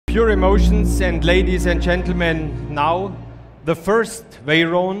Pure emotions, and ladies and gentlemen, now the first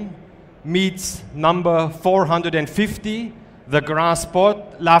Veyron meets number 450, the Grand Sport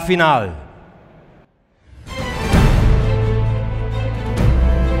La Finale.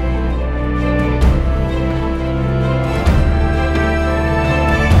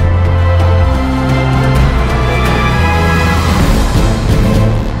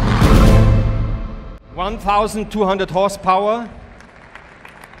 (1,200 horsepower),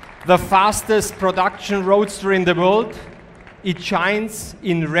 the fastest production roadster in the world. It shines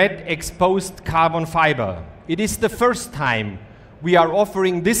in red exposed carbon fiber. It is the first time we are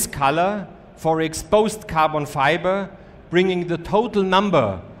offering this color for exposed carbon fiber, bringing the total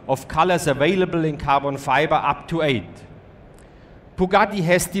number of colors available in carbon fiber up to 8. Bugatti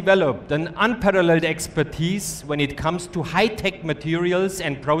has developed an unparalleled expertise when it comes to high-tech materials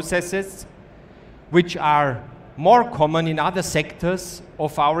and processes, which are more common in other sectors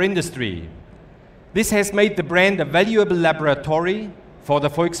of our industry. This has made the brand a valuable laboratory for the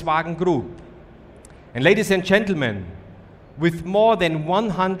Volkswagen Group. And ladies and gentlemen, with more than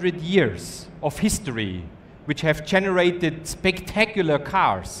 100 years of history, which have generated spectacular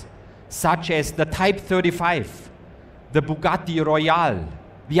cars, such as the Type 35, the Bugatti Royale,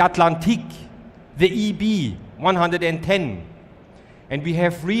 the Atlantique, the EB 110, and we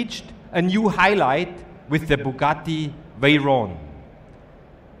have reached a new highlight with the Bugatti Veyron.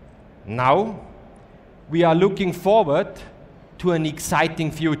 Now, we are looking forward to an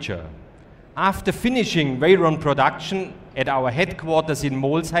exciting future. After finishing Veyron production at our headquarters in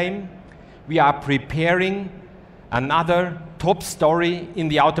Molsheim, we are preparing another top story in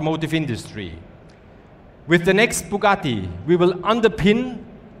the automotive industry. With the next Bugatti, we will underpin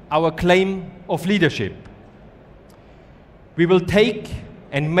our claim of leadership. We will take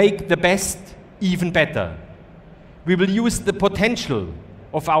and make the best even better. We will use the potential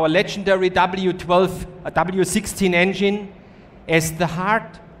of our legendary W16 engine as the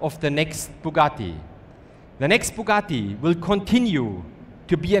heart of the next Bugatti. The next Bugatti will continue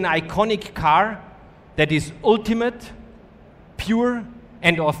to be an iconic car that is ultimate, pure,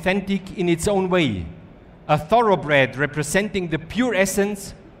 and authentic in its own way. A thoroughbred representing the pure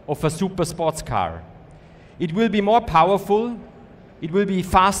essence of a super sports car. It will be more powerful, it will be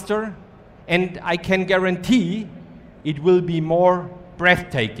faster, and I can guarantee it will be more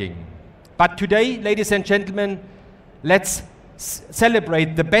breathtaking. But today, ladies and gentlemen, let's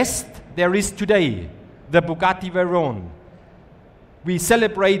celebrate the best there is today, the Bugatti Veyron. We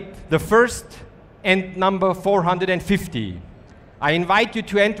celebrate the first and number 450. I invite you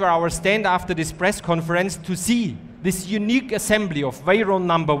to enter our stand after this press conference to see this unique assembly of Veyron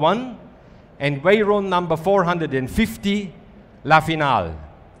number 1 and Veyron number 450, La Finale.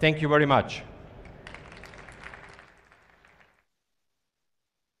 Thank you very much.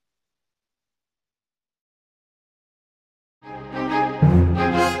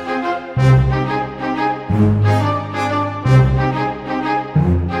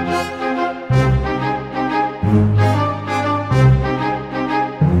 Thank you.